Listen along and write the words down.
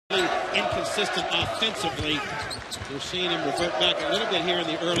Inconsistent offensively. We're seeing him revert back a little bit here in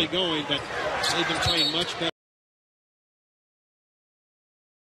the early going, but they've been playing much better.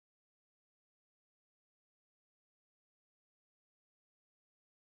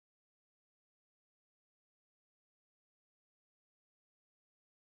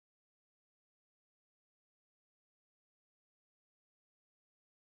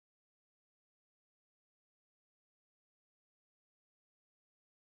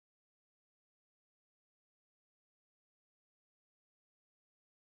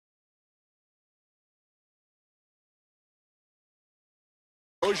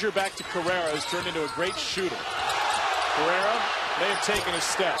 Dozier back to Carrera has turned into a great shooter. Carrera may have taken a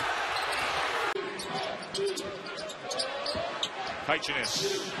step.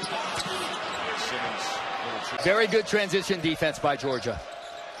 Kaichenis. Very good transition defense by Georgia.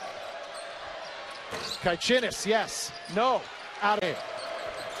 Kaichenis, yes. No. Out of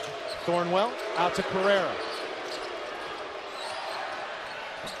Thornwell out to Carrera.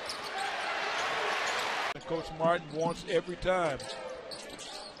 Coach Martin wants every time.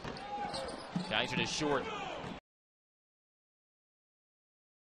 Kaichenis short.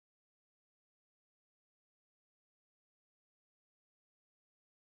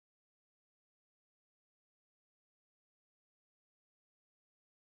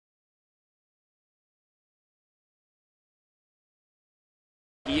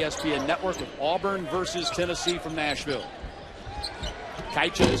 ESPN Network with Auburn versus Tennessee from Nashville.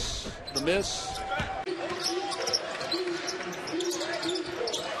 Kaichenis, the miss.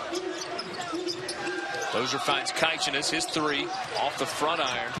 Dozier finds Kaichenis, his three, off the front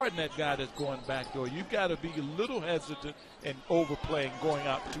iron. That guy that's going back door, you've got to be a little hesitant and overplaying, going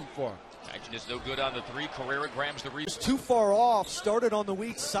out too far. Kaichenis no good on the three. Carrera grabs the rebound. It's too far off, started on the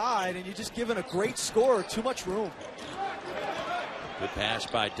weak side, and you're just giving a great score too much room. Good pass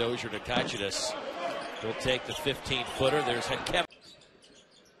by Dozier to Kaichenis. He'll take the 15-footer. There's Kevin.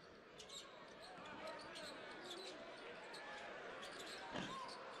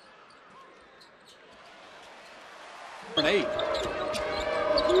 An 8.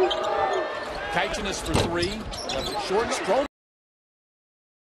 Kaichenis for 3. Left it short. Strong.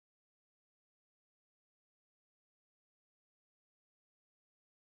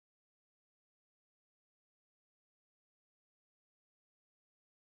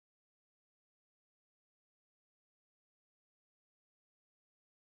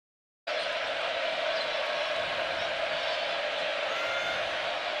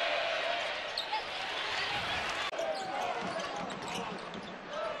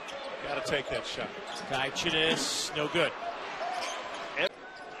 Got to take that shot. Kaichenis, no good.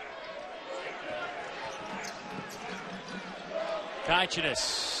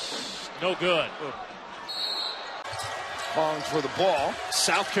 Kaichenis, no good. Barnes for the ball.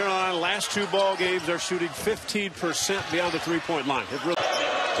 South Carolina last 2 ball games are shooting 15% beyond the three-point line.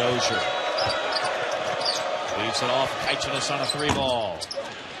 Dozier leaves it off. Kaichenis on a 3-ball.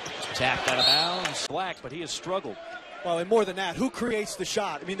 Tapped out of bounds. Black, but he has struggled. Well, and more than that, who creates the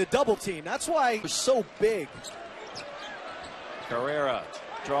shot? I mean, the double team. That's why it's so big. Carrera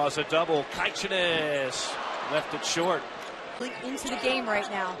draws a double. Kaichenis left it short. Into the game right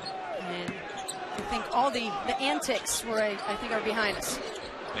now, and I think all the antics were, I think, are behind us.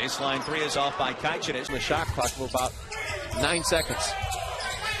 Baseline 3 is off by Kaichenis. The shot clock for about 9 seconds.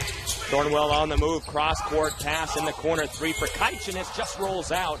 Thornwell on the move, cross court pass in the corner, 3 for Kaichenis, just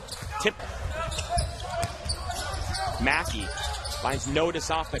rolls out. Tip. Mackey finds Notice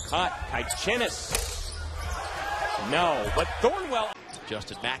off the cut. Kaichenis. No, but Thornwell.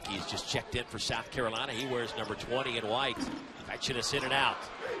 Justin Mackey has just checked in for South Carolina. He wears number 20 in white. Kaichenis in and out.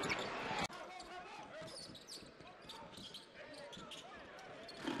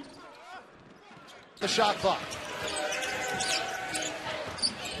 The shot clock.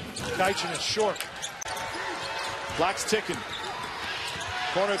 Kaichenis short. Clock's ticking.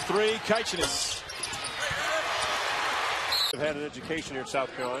 Corner 3, Kaichenis. Have had an education here in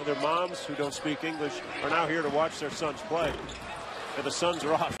South Carolina. Their moms, who don't speak English, are now here to watch their sons play. And the Suns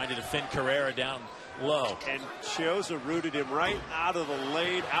are off. Trying to defend Carrera down low. And Chioza rooted him right out of the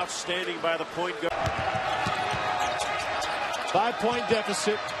lane. Outstanding by the point guard. 5-point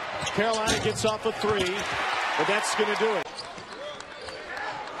deficit. Carolina gets off a 3, but that's going to do it.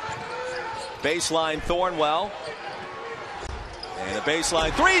 Baseline Thornwell. And a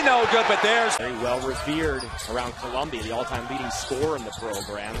baseline 3, no good, but there's very well revered around Columbia, the all-time leading scorer in the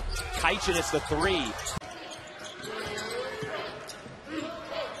program. Kaichenis the 3.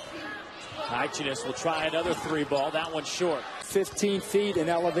 Kaichenis will try another 3-ball. That one's short. 15 feet and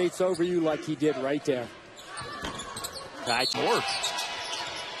elevates over you like he did right there. Kaichenis.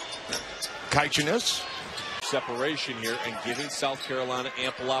 Kaichenis. Separation here and giving South Carolina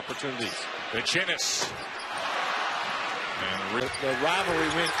ample opportunities. Kaichenis. And the rivalry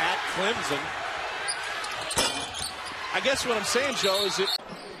win at Clemson. I guess what I'm saying, Joe, is it.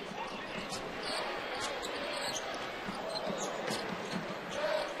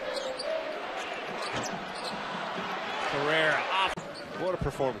 Carrera off. What a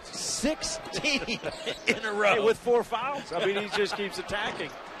performance. 16 in a row. Hey, with 4 fouls. I mean, he just keeps attacking.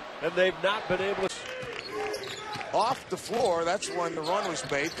 And they've not been able to. Off the floor, that's when the run was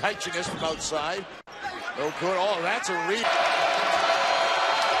made. Kaichenis from outside. No good. Oh, that's a read.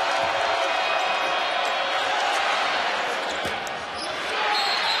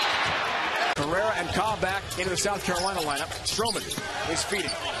 Carrera and Cobb back into the South Carolina lineup. Stroman is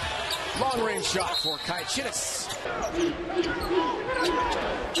feeding. Long-range shot for Kaichenis.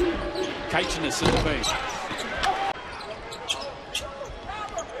 Kaichenis in the paint.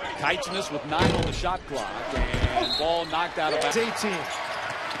 Kaichenis with 9 on the shot clock, and ball knocked out of bounds. 18.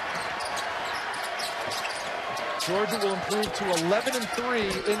 Georgia will improve to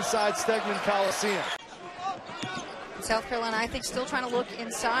 11-3 inside Stegman Coliseum. South Carolina, I think, still trying to look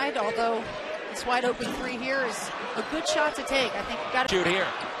inside, although this wide open 3 here is a good shot to take. I think you've got to shoot here.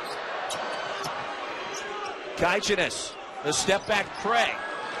 Kaichenis, the step back Craig.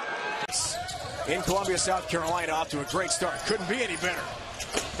 In Columbia, South Carolina, off to a great start. Couldn't be any better.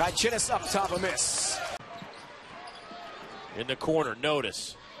 Kaichenis up top, a miss. In the corner,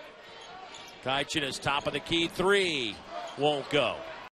 notice. Kaichenis, top of the key, 3. Won't go.